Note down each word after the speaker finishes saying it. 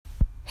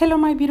Hello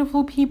my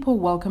beautiful people,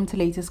 welcome to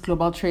latest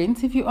global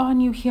trends. If you are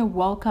new here,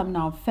 welcome.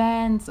 Now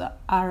fans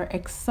are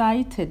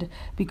excited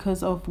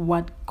because of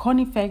what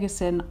Connie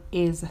Ferguson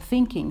is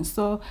thinking.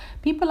 So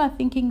people are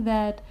thinking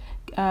that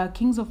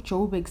Kings of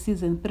Joburg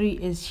season 3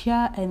 is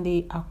here and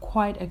they are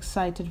quite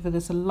excited for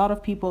this. A lot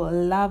of people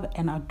love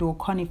and adore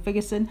Connie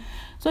Ferguson,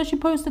 so she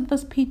posted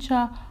this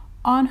picture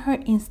on her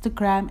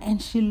Instagram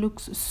and she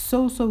looks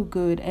so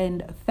good,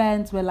 and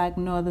fans were like,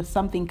 no, there's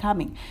something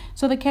coming.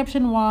 So the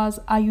caption was,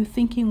 are you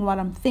thinking what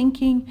I'm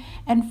thinking?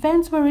 And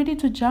fans were ready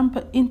to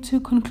jump into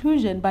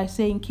conclusion by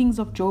saying Kings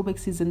of Joburg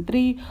season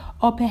 3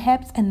 or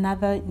perhaps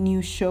another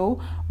new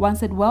show. One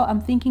said, well,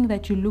 I'm thinking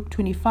that you look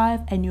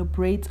 25 and your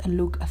braids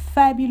look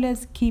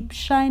fabulous, keep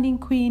shining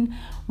queen.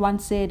 One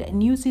said,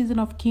 new season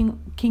of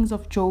Kings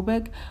of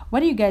Joburg.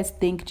 What do you guys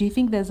think? Do you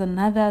think there's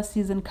another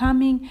season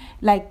coming?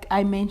 Like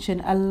I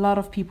mentioned, a lot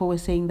of people were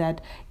saying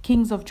that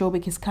Kings of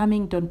Joburg is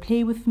coming. Don't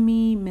play with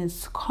me,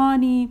 Miss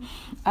Connie.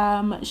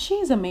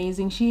 She's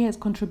amazing. She has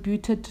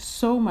contributed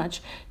so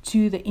much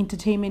to the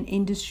entertainment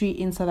industry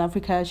in South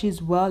Africa.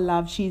 She's well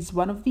loved. She's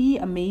one of the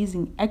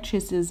amazing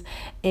actresses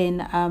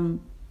in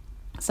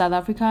South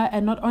Africa,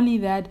 and not only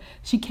that,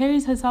 she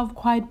carries herself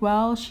quite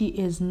well. She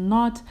is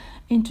not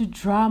into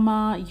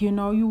drama. You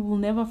will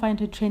never find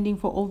her trending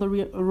for all the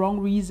wrong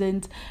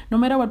reasons, no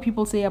matter what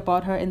people say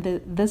about her, and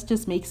this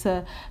just makes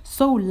her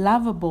so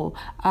lovable.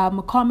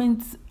 Another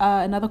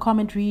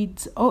comment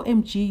reads,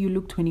 OMG, you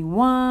look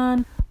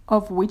 21.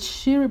 Of which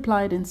she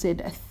replied and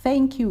said,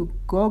 thank you,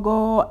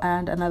 Gogo.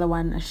 And another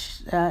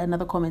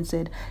comment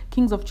said,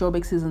 Kings of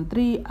Joburg season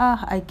 3.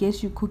 I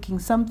guess you're cooking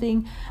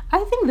something.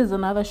 I think there's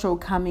another show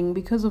coming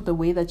because of the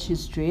way that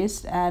she's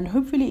dressed, and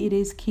hopefully it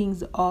is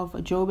Kings of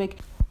Joburg.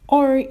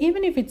 Or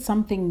even if it's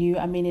something new,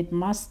 I mean, it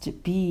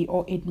must be,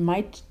 or it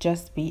might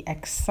just be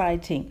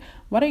exciting.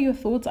 What are your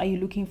thoughts? Are you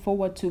looking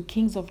forward to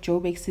Kings of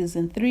Joburg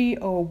season 3,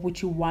 or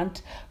would you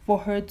want for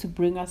her to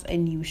bring us a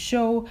new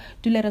show?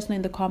 Do let us know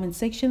in the comment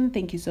section.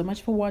 Thank you so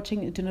much for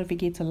watching. Do not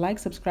forget to like,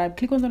 subscribe,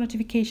 click on the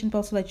notification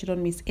bell so that you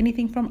don't miss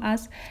anything from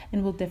us.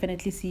 And we'll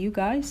definitely see you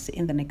guys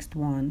in the next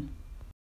one.